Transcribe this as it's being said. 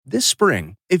This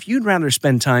spring, if you'd rather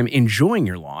spend time enjoying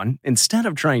your lawn instead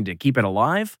of trying to keep it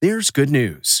alive, there's good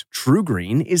news.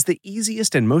 TruGreen is the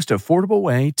easiest and most affordable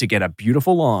way to get a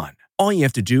beautiful lawn. All you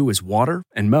have to do is water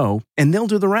and mow, and they'll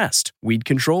do the rest. Weed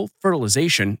control,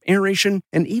 fertilization, aeration,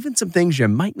 and even some things you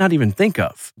might not even think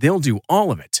of. They'll do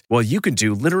all of it, while you can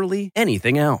do literally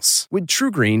anything else. With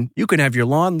TruGreen, you can have your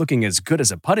lawn looking as good as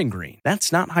a putting green.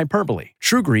 That's not hyperbole.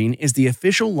 TruGreen is the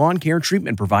official lawn care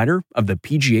treatment provider of the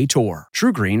PGA Tour.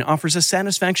 TruGreen offers a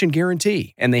satisfaction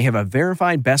guarantee, and they have a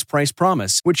verified best price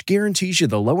promise, which guarantees you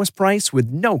the lowest price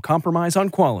with no compromise on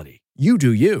quality. You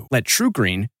do you. Let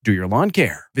TruGreen do your lawn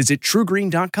care. Visit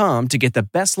TruGreen.com to get the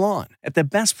best lawn at the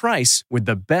best price with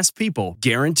the best people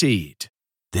guaranteed.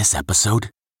 This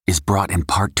episode is brought in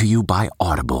part to you by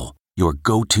Audible, your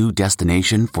go-to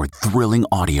destination for thrilling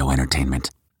audio entertainment.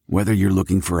 Whether you're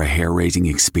looking for a hair-raising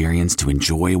experience to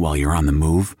enjoy while you're on the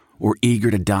move or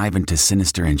eager to dive into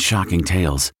sinister and shocking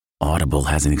tales, Audible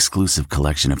has an exclusive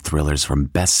collection of thrillers from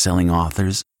best-selling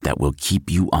authors that will keep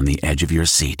you on the edge of your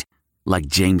seat. Like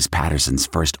James Patterson's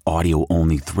first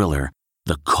audio-only thriller,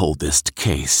 The Coldest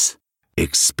Case.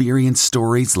 Experience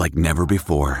stories like never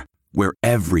before, where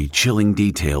every chilling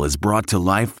detail is brought to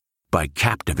life by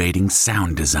captivating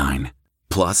sound design.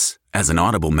 Plus, as an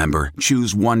Audible member,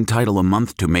 choose one title a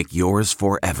month to make yours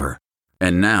forever.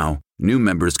 And now, new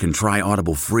members can try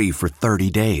Audible free for 30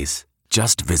 days.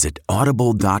 Just visit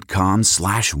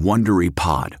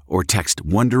audible.com/WonderyPod or text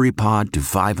WonderyPod to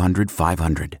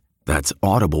 500-500. That's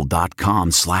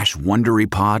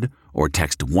audible.com/WonderyPod or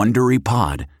text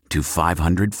WonderyPod to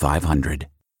 500-500.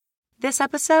 This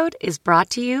episode is brought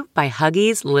to you by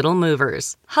Huggies Little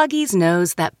Movers. Huggies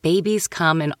knows that babies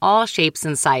come in all shapes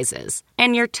and sizes,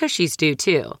 and your tushies do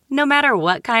too. No matter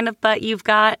what kind of butt you've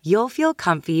got, you'll feel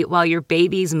comfy while your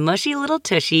baby's mushy little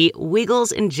tushy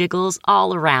wiggles and jiggles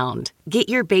all around. Get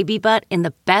your baby butt in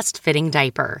the best fitting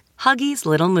diaper. Huggies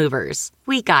Little Movers.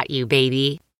 We got you,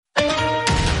 baby.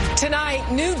 Tonight,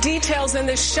 new details in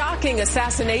the shocking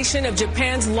assassination of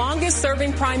Japan's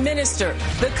longest-serving prime minister.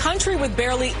 The country with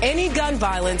barely any gun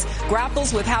violence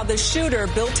grapples with how the shooter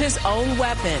built his own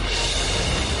weapon.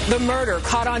 The murder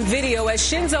caught on video as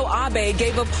Shinzo Abe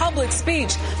gave a public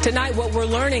speech. Tonight, what we're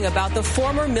learning about the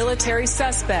former military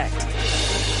suspect.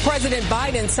 President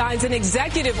Biden signs an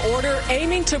executive order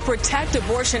aiming to protect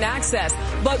abortion access.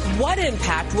 But what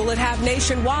impact will it have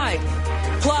nationwide?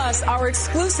 Plus, our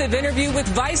exclusive interview with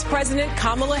Vice President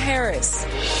Kamala Harris.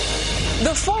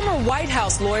 The former White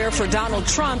House lawyer for Donald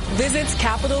Trump visits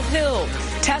Capitol Hill,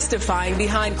 testifying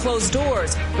behind closed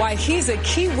doors why he's a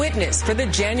key witness for the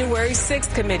January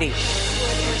 6th committee.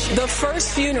 The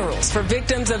first funerals for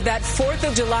victims of that 4th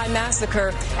of July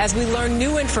massacre as we learn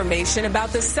new information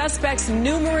about the suspect's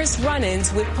numerous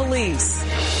run-ins with police.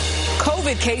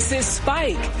 COVID cases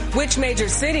spike. Which major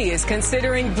city is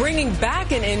considering bringing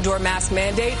back an indoor mask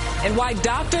mandate, and why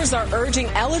doctors are urging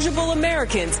eligible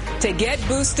Americans to get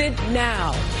boosted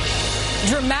now.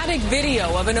 Dramatic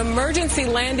video of an emergency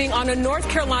landing on a North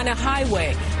Carolina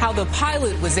highway, how the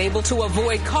pilot was able to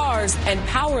avoid cars and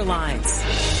power lines.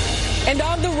 And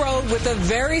on the road with a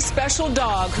very special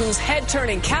dog whose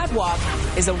head-turning catwalk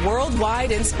is a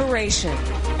worldwide inspiration.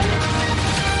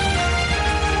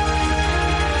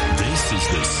 This is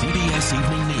the CBS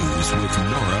Evening News with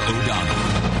Norah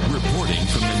O'Donnell, reporting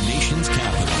from the nation's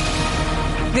capital.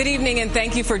 Good evening, and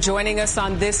thank you for joining us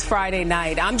on this Friday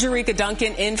night. I'm Jerika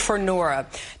Duncan in for Norah.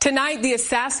 Tonight, the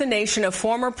assassination of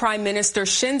former Prime Minister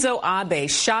Shinzo Abe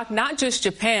shocked not just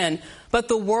Japan, but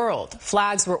the world.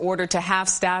 Flags were ordered to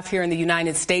half-staff here in the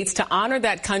United States to honor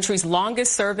that country's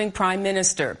longest-serving prime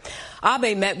minister.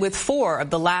 Abe met with 4 of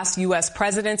the last U.S.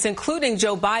 presidents, including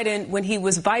Joe Biden, when he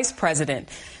was vice president.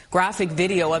 Graphic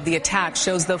video of the attack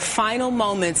shows the final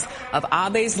moments of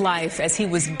Abe's life as he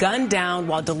was gunned down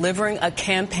while delivering a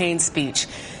campaign speech.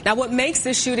 Now, what makes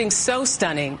this shooting so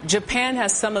stunning, Japan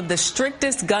has some of the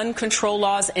strictest gun control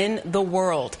laws in the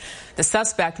world. The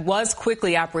suspect was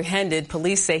quickly apprehended.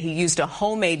 Police say he used a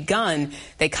homemade gun.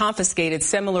 They confiscated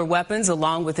similar weapons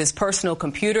along with his personal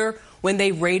computer when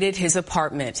they raided his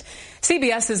apartment.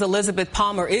 CBS's Elizabeth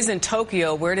Palmer is in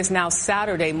Tokyo, where it is now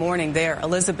Saturday morning there.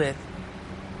 Elizabeth.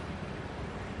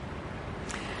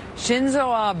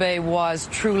 Shinzo Abe was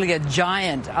truly a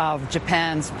giant of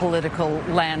Japan's political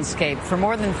landscape for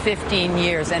more than 15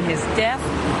 years, and his death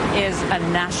is a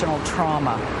national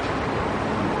trauma.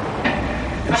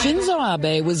 Shinzo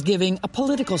Abe was giving a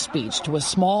political speech to a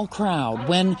small crowd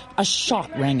when a shot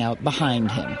rang out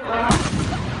behind him.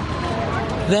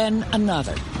 Then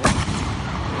another.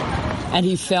 And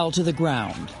he fell to the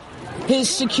ground. His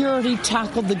security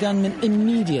tackled the gunman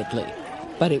immediately,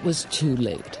 but it was too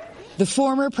late. The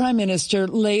former prime minister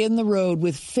lay in the road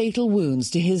with fatal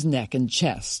wounds to his neck and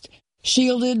chest.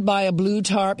 Shielded by a blue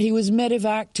tarp, he was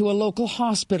medevaced to a local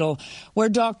hospital where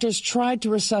doctors tried to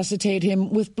resuscitate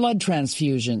him with blood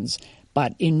transfusions,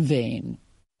 but in vain.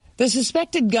 The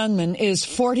suspected gunman is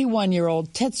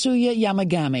 41-year-old Tetsuya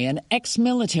Yamagami, an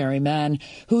ex-military man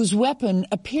whose weapon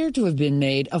appeared to have been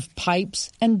made of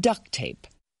pipes and duct tape.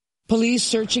 Police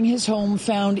searching his home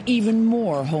found even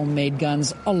more homemade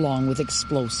guns along with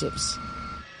explosives.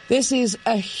 This is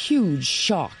a huge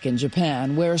shock in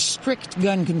Japan, where strict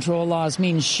gun control laws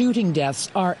mean shooting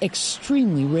deaths are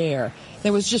extremely rare.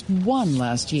 There was just one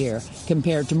last year,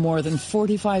 compared to more than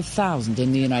 45,000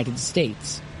 in the United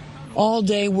States. All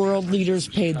day, world leaders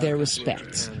paid their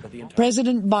respects.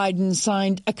 President Biden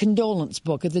signed a condolence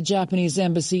book at the Japanese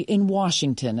embassy in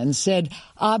Washington and said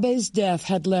Abe's death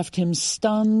had left him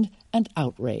stunned and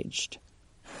outraged.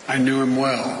 I knew him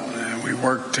well. We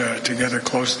worked together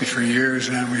closely for years,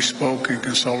 and we spoke and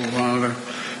consulted one another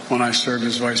when I served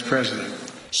as vice president.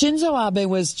 Shinzo Abe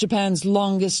was Japan's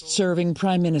longest-serving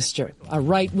prime minister. A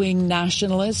right-wing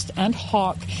nationalist and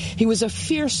hawk, he was a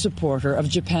fierce supporter of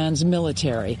Japan's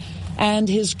military and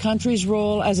his country's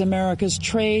role as America's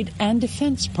trade and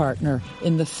defense partner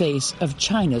in the face of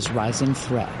China's rising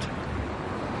threat.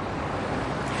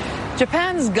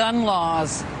 Japan's gun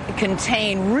laws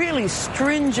contain really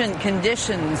stringent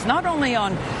conditions, not only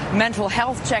on mental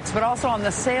health checks, but also on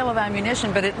the sale of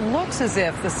ammunition. But it looks as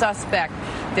if the suspect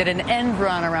did an end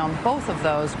run around both of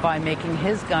those by making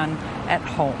his gun at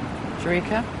home.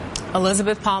 Jerika?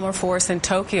 Elizabeth Palmer for us in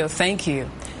Tokyo. Thank you.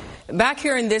 Back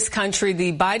here in this country,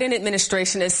 the Biden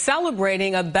administration is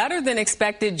celebrating a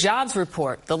better-than-expected jobs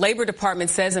report. The Labor Department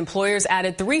says employers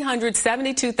added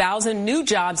 372,000 new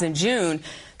jobs in June.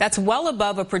 That's well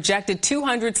above a projected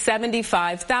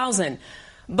 275,000.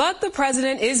 But the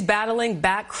president is battling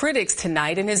back critics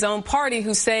tonight in his own party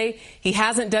who say he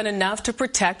hasn't done enough to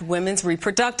protect women's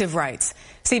reproductive rights.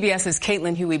 CBS's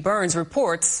Caitlin Huey-Burns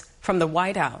reports from the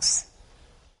White House.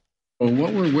 Well,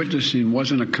 what we're witnessing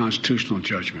wasn't a constitutional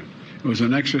judgment. It was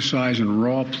an exercise in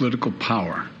raw political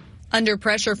power. Under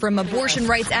pressure from abortion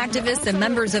rights activists and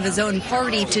members of his own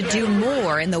party to do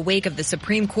more in the wake of the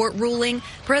Supreme Court ruling,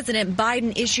 President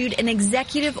Biden issued an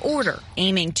executive order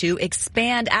aiming to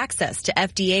expand access to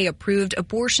FDA-approved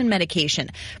abortion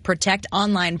medication, protect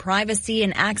online privacy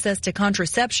and access to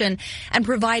contraception, and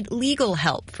provide legal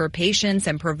help for patients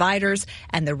and providers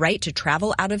and the right to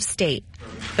travel out of state.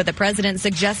 But the president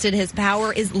suggested his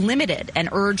power is limited and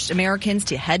urged Americans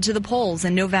to head to the polls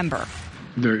in November.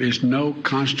 There is no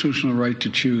constitutional right to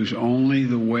choose. The only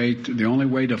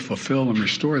way to fulfill and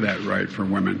restore that right for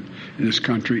women in this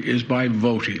country is by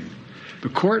voting. The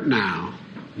court now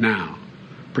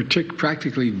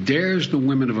practically dares the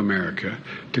women of America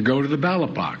to go to the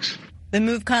ballot box. The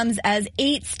move comes as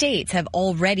 8 states have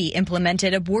already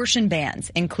implemented abortion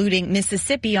bans, including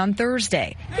Mississippi on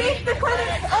Thursday. Keep the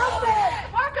clinics open!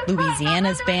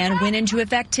 Louisiana's ban went into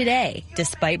effect today,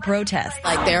 despite protests.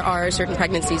 There are certain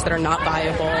pregnancies that are not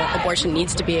viable. Abortion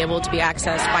needs to be able to be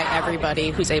accessed by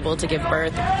everybody who's able to give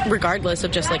birth, regardless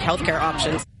of just healthcare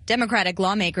options. Democratic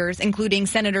lawmakers, including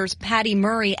Senators Patty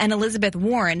Murray and Elizabeth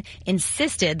Warren,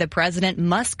 insisted the president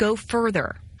must go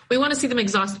further. We want to see them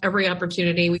exhaust every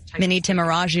opportunity. Minnie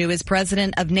Timaraju is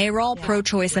president of NARAL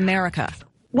Pro-Choice America.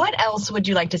 What else would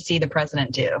you like to see the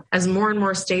president do? As more and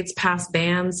more states pass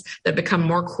bans that become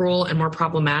more cruel and more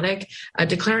problematic,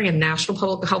 declaring a national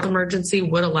public health emergency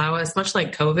would allow us, much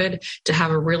like COVID, to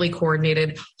have a really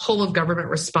coordinated whole of government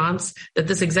response that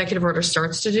this executive order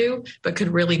starts to do, but could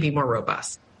really be more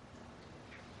robust.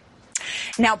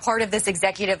 Now, part of this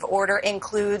executive order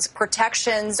includes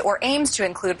protections or aims to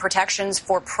include protections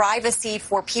for privacy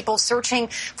for people searching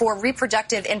for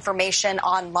reproductive information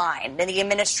online. And the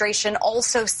administration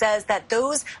also says that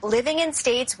those living in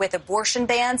states with abortion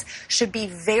bans should be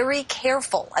very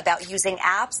careful about using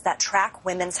apps that track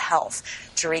women's health.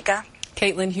 Jerika?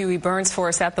 Caitlin Huey-Burns for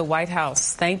us at the White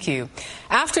House. Thank you.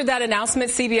 After that announcement,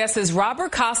 CBS's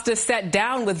Robert Costa sat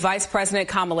down with Vice President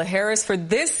Kamala Harris for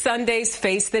this Sunday's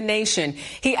Face the Nation.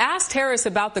 He asked Harris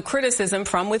about the criticism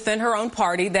from within her own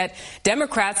party that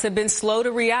Democrats have been slow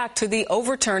to react to the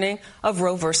overturning of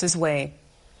Roe versus Wade.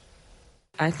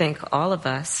 I think all of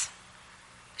us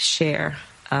share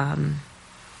a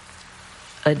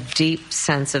deep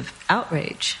sense of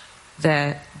outrage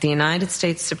that the United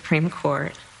States Supreme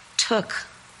Court took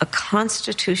a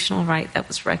constitutional right that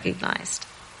was recognized,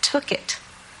 took it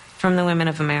from the women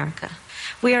of America.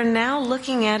 We are now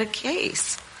looking at a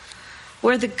case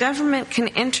where the government can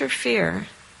interfere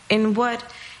in what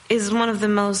is one of the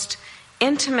most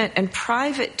intimate and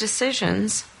private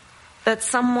decisions that that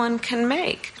someone can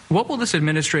make. What will this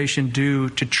administration do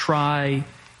to try,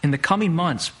 in the coming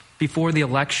months before the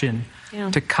election,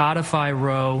 to codify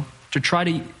Roe, to try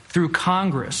to, through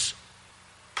Congress,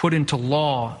 put into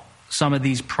law some of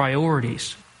these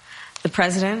priorities? The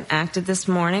president acted this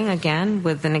morning, again,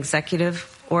 with an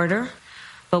executive order,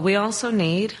 but we also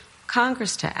need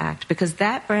Congress to act, because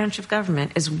that branch of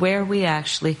government is where we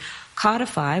actually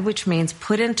codify, which means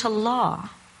put into law,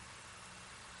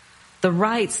 the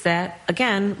rights that,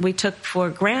 again, we took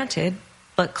for granted,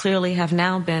 but clearly have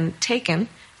now been taken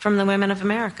from the women of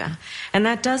America. And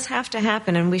that does have to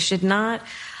happen, and we should not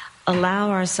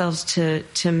allow ourselves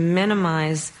to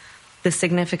minimize the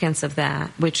significance of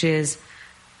that, which is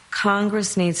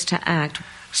Congress needs to act.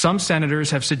 Some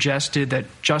senators have suggested that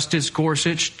Justice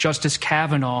Gorsuch, Justice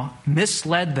Kavanaugh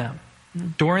misled them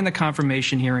during the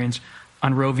confirmation hearings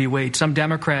on Roe v. Wade. Some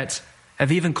Democrats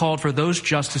have even called for those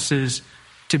justices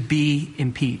to be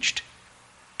impeached.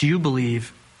 Do you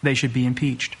believe they should be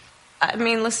impeached? I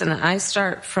mean, listen, I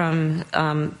start from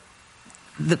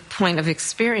the point of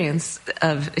experience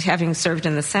of having served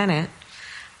in the Senate.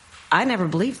 I never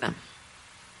believed them.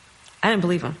 I didn't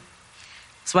believe them.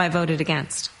 That's why I voted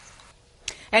against.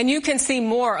 And you can see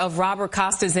more of Robert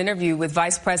Costa's interview with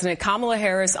Vice President Kamala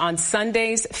Harris on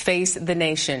Sunday's Face the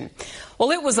Nation. Well,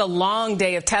 it was a long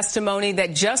day of testimony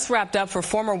that just wrapped up for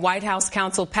former White House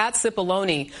counsel Pat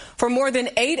Cipollone. For more than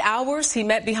 8 hours, he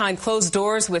met behind closed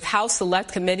doors with House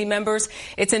Select Committee members.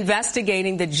 It's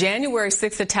investigating the January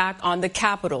 6th attack on the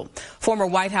Capitol. Former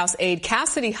White House aide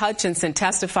Cassidy Hutchinson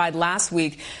testified last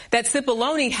week that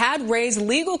Cipollone had raised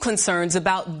legal concerns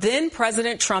about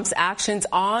then-President Trump's actions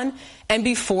on and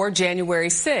before January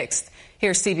 6th.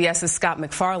 Here's CBS's Scott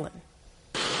McFarland.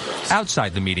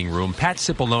 Outside the meeting room, Pat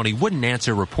Cipollone wouldn't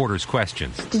answer reporters'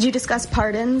 questions. Did you discuss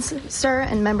pardons, sir,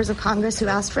 and members of Congress who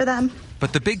asked for them?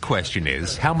 But the big question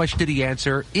is, how much did he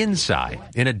answer inside?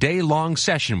 In a day-long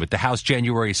session with the House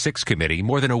January 6th committee,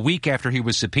 more than a week after he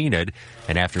was subpoenaed,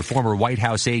 and after former White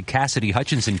House aide Cassidy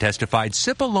Hutchinson testified,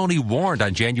 Cipollone warned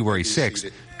on January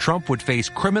 6th Trump would face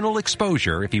criminal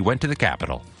exposure if he went to the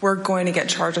Capitol. We're going to get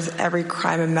charged with every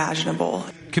crime imaginable.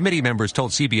 Committee members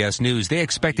told CBS News they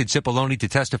expected Cipollone to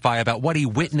testify about what he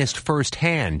witnessed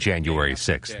firsthand January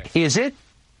 6th. Is it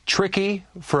tricky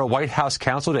for a White House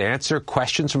counsel to answer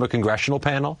questions from a congressional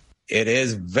panel? It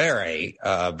is very,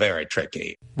 very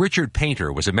tricky. Richard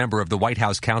Painter was a member of the White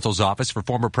House counsel's office for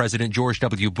former President George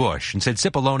W. Bush and said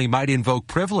Cipollone might invoke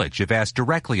privilege if asked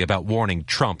directly about warning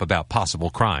Trump about possible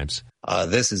crimes.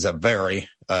 This is a very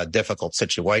difficult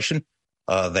situation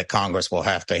that Congress will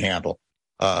have to handle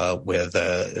with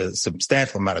a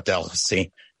substantial amount of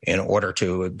delicacy in order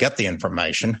to get the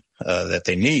information that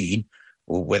they need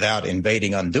without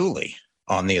invading unduly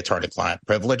on the attorney-client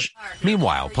privilege.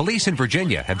 Meanwhile, police in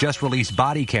Virginia have just released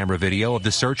body camera video of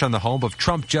the search on the home of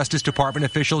Trump Justice Department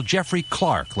official Jeffrey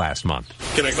Clark last month.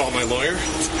 Can I call my lawyer?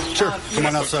 Sure. Come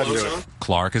on outside and do it.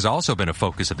 Clark has also been a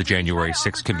focus of the January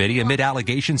 6th committee amid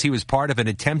allegations he was part of an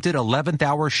attempted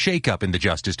 11th-hour shakeup in the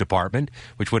Justice Department,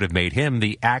 which would have made him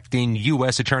the acting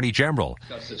U.S. Attorney General.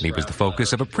 And he was the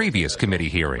focus of a previous committee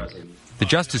hearing. The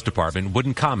Justice Department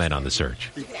wouldn't comment on the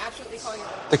search.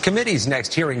 The committee's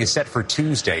next hearing is set for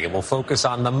Tuesday and will focus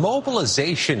on the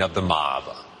mobilization of the mob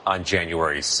on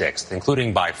January 6th,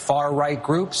 including by far-right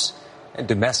groups and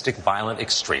domestic violent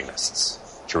extremists.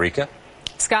 Jerika?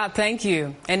 Scott, thank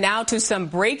you. And now to some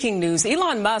breaking news.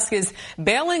 Elon Musk is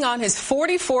bailing on his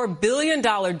 $44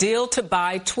 billion deal to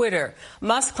buy Twitter.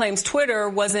 Musk claims Twitter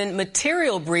was in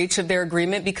material breach of their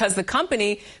agreement because the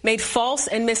company made false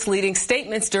and misleading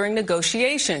statements during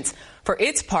negotiations. For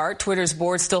its part, Twitter's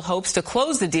board still hopes to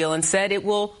close the deal and said it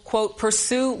will, quote,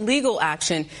 pursue legal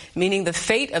action, meaning the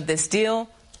fate of this deal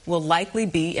will likely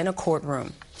be in a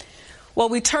courtroom. Well,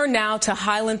 we turn now to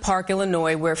Highland Park,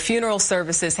 Illinois, where funeral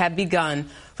services have begun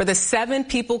for the 7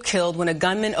 people killed when a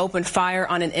gunman opened fire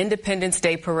on an Independence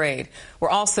Day parade. We're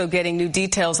also getting new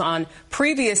details on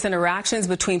previous interactions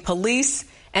between police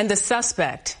and the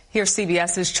suspect. Here's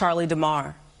CBS's Charlie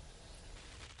DeMar.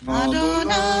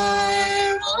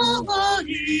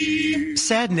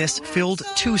 Sadness filled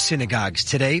 2 synagogues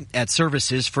today at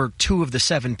services for 2 of the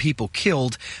 7 people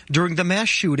killed during the mass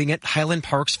shooting at Highland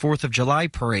Park's 4th of July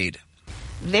parade.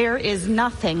 There is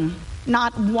nothing,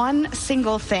 not one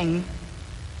single thing,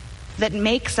 that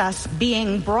makes us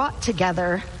being brought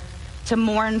together to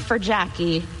mourn for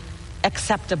Jackie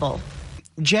acceptable.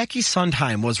 Jackie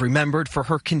Sondheim was remembered for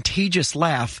her contagious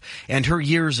laugh and her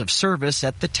years of service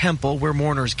at the temple where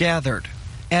mourners gathered.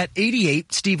 At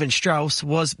 88, Stephen Strauss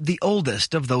was the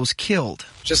oldest of those killed.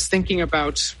 Just thinking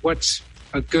about what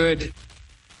a good,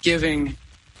 giving,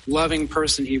 loving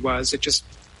person he was, it just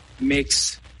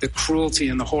makes the cruelty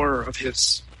and the horror of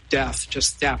his death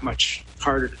just that much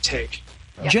harder to take.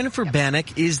 Jennifer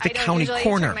Bannock is the county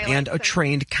coroner and a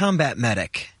trained combat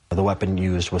medic. The weapon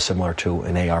used was similar to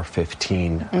an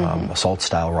AR-15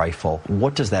 assault-style rifle.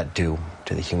 What does that do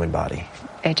to the human body?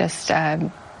 It just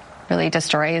really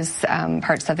destroys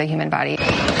parts of the human body.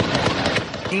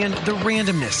 And the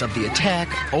randomness of the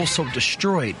attack also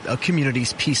destroyed a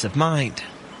community's peace of mind.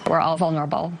 We're all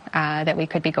vulnerable, that we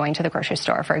could be going to the grocery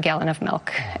store for a gallon of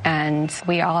milk, and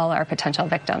we all are potential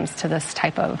victims to this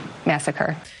type of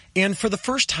massacre. And for the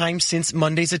first time since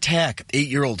Monday's attack,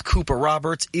 8-year-old Cooper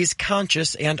Roberts is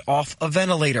conscious and off a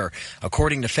ventilator.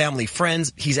 According to family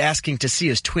friends, he's asking to see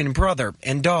his twin brother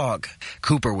and dog.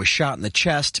 Cooper was shot in the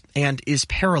chest and is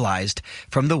paralyzed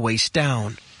from the waist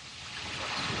down.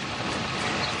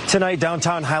 Tonight,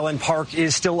 downtown Highland Park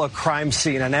is still a crime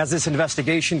scene, and as this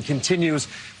investigation continues,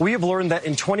 we have learned that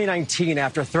in 2019,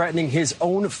 after threatening his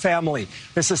own family,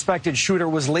 the suspected shooter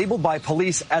was labeled by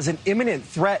police as an imminent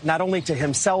threat not only to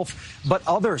himself, but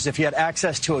others if he had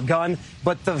access to a gun.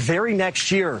 But the very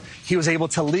next year, he was able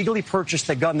to legally purchase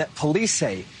the gun that police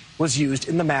say was used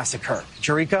in the massacre.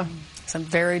 Jerika? Some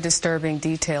very disturbing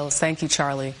details. Thank you,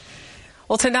 Charlie.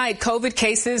 Well, tonight, COVID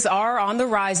cases are on the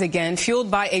rise again, fueled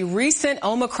by a recent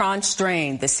Omicron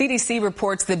strain. The CDC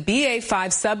reports the BA.5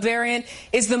 subvariant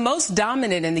is the most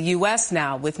dominant in the U.S.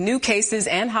 now, with new cases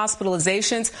and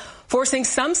hospitalizations forcing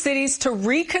some cities to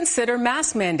reconsider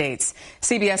mask mandates.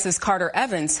 CBS's Carter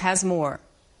Evans has more.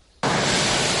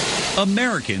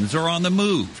 Americans are on the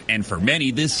move, and for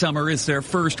many, this summer is their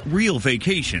first real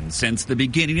vacation since the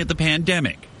beginning of the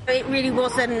pandemic. It really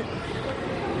wasn't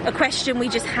a question, we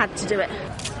just had to do it.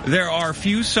 There are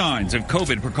few signs of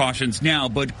COVID precautions now,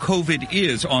 but COVID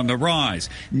is on the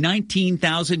rise.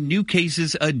 19,000 new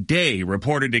cases a day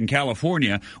reported in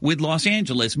California, with Los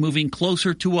Angeles moving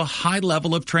closer to a high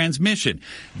level of transmission.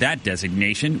 That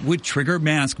designation would trigger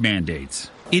mask mandates.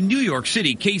 In New York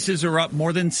City, cases are up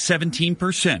more than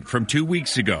 17% from 2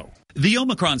 weeks ago. The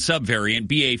Omicron subvariant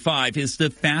BA.5 is the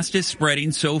fastest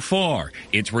spreading so far.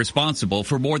 It's responsible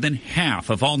for more than half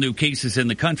of all new cases in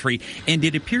the country, and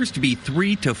it appears to be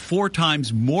 3 to 4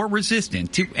 times more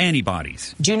resistant to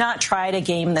antibodies. Do not try to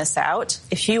game this out.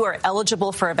 If you are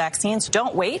eligible for a vaccine,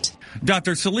 don't wait.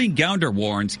 Dr. Celine Gounder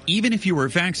warns even if you were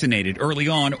vaccinated early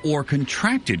on or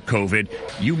contracted COVID,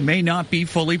 you may not be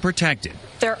fully protected.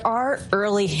 There are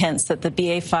early hints that the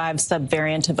BA.5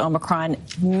 subvariant of Omicron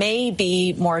may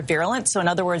be more virulent, so in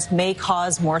other words, may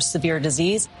cause more severe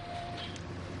disease.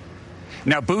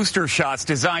 Now, booster shots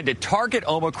designed to target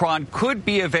Omicron could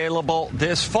be available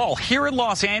this fall. Here in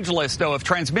Los Angeles, though, if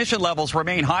transmission levels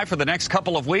remain high for the next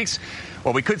couple of weeks,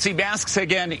 well, we could see masks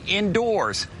again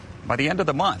indoors by the end of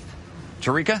the month.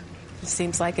 Jerika? It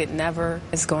seems like it never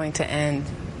is going to end.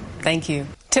 Thank you.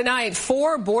 Tonight,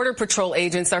 4 Border Patrol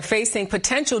agents are facing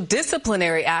potential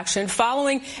disciplinary action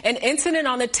following an incident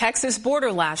on the Texas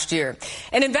border last year.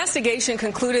 An investigation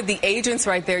concluded the agents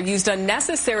right there used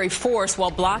unnecessary force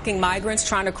while blocking migrants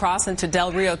trying to cross into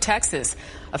Del Rio, Texas.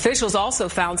 Officials also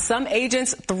found some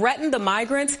agents threatened the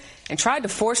migrants and tried to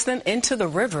force them into the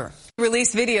river.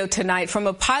 Released video tonight from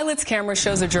a pilot's camera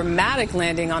shows a dramatic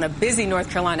landing on a busy North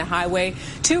Carolina highway.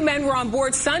 2 men were on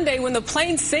board Sunday when the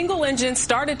plane's single engine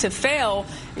started to fail.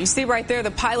 You see right there,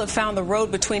 the pilot found the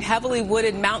road between heavily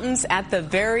wooded mountains at the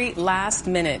very last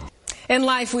minute. In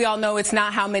life, we all know it's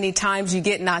not how many times you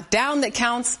get knocked down that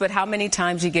counts, but how many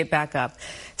times you get back up.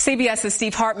 CBS's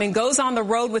Steve Hartman goes on the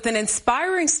road with an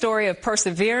inspiring story of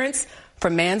perseverance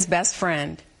from man's best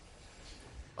friend.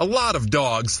 A lot of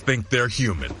dogs think they're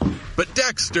human, but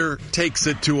Dexter takes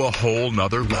it to a whole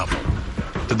nother level,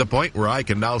 to the point where I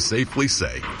can now safely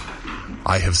say,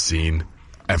 I have seen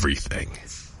everything.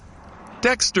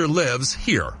 Dexter lives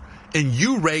here in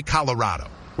Ouray, Colorado,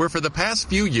 where for the past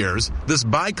few years, this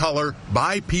bicolor,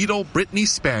 bipedal Brittany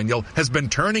Spaniel has been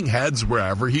turning heads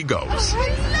wherever he goes.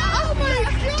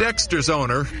 Dexter's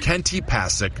owner, Kenty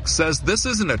Pasick, says this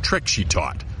isn't a trick she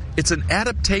taught. It's an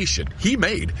adaptation he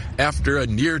made after a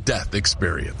near-death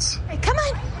experience. Hey, come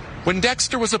on. When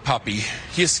Dexter was a puppy,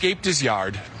 he escaped his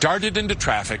yard, darted into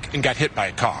traffic, and got hit by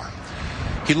a car.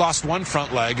 He lost one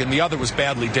front leg and the other was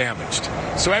badly damaged.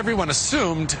 So everyone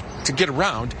assumed, to get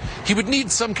around, he would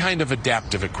need some kind of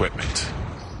adaptive equipment.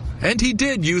 And he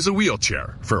did use a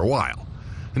wheelchair for a while.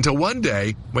 Until one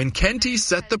day, when Kenty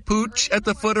set the pooch at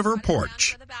the foot of her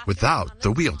porch without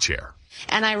the wheelchair.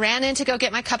 And I ran in to go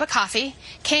get my cup of coffee,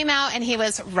 came out, and he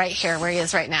was right here where he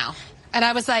is right now. And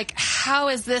I was like, how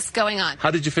is this going on?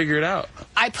 How did you figure it out?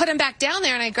 I put him back down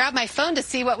there and I grabbed my phone to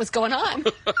see what was going on.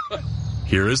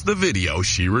 Here is the video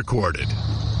she recorded.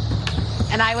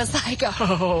 And I was like,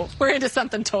 oh, we're into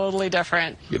something totally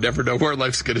different. You never know where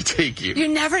life's going to take you. You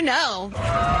never know.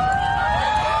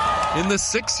 In the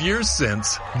 6 years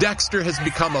since, Dexter has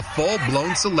become a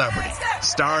full-blown celebrity,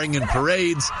 starring in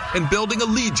parades and building a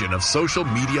legion of social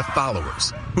media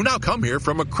followers who now come here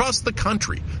from across the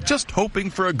country, just hoping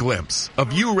for a glimpse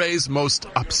of Ouray's most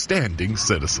upstanding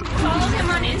citizen. Follow him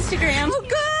on Instagram.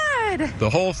 Oh, good. The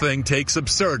whole thing takes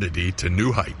absurdity to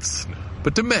new heights.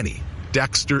 But to many,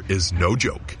 Dexter is no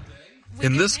joke.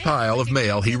 In this pile of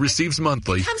mail he receives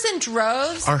monthly Comes in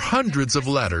droves. are hundreds of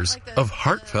letters of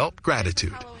heartfelt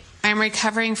gratitude. I'm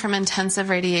recovering from intensive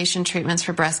radiation treatments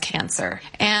for breast cancer,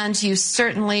 and you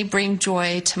certainly bring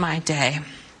joy to my day.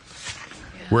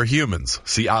 Where humans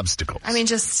see obstacles,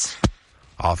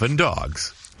 often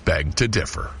dogs beg to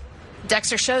differ.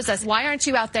 Dexter shows us, why aren't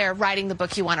you out there writing the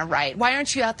book you want to write? Why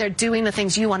aren't you out there doing the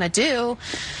things you want to do?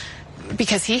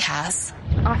 Because he has.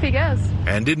 Off he goes.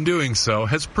 And in doing so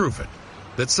has proven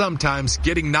that sometimes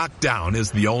getting knocked down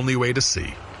is the only way to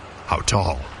see how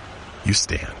tall you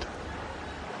stand.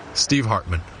 Steve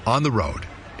Hartman on the road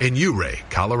in Ouray,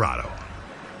 Colorado.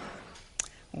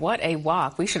 What a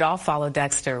walk. We should all follow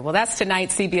Dexter. Well, that's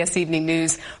tonight's CBS Evening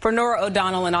News. For Nora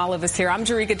O'Donnell and all of us here, I'm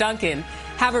Jericka Duncan.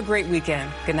 Have a great weekend.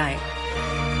 Good night.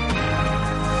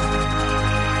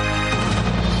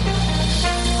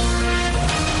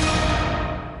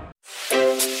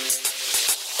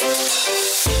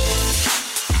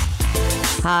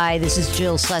 Hi, this is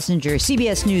Jill Schlesinger,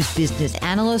 CBS News business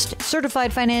analyst,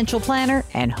 certified financial planner,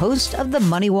 and host of the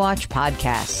Money Watch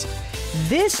podcast.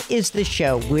 This is the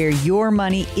show where your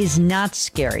money is not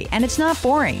scary and it's not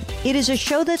boring. It is a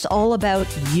show that's all about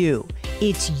you.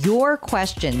 It's your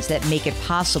questions that make it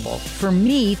possible for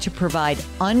me to provide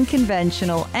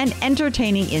unconventional and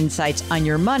entertaining insights on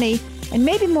your money and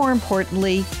maybe more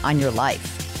importantly, on your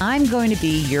life. I'm going to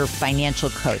be your financial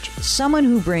coach, someone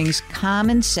who brings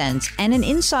common sense and an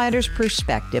insider's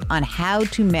perspective on how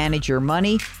to manage your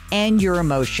money and your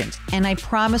emotions. And I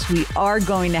promise we are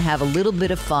going to have a little bit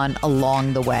of fun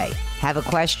along the way. Have a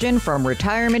question from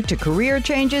retirement to career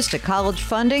changes to college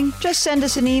funding? Just send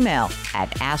us an email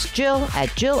at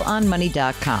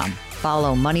askjill@jillonmoney.com.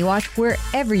 Follow Money Watch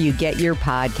wherever you get your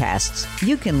podcasts.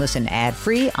 You can listen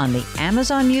ad-free on the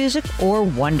Amazon Music or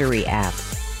Wondery app.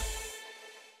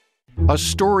 A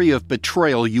story of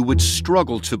betrayal you would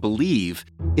struggle to believe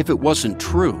if it wasn't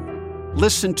true.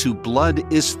 Listen to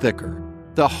Blood is Thicker,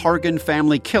 The Hargan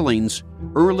Family Killings,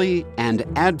 early and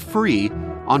ad-free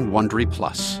on Wondery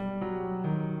Plus.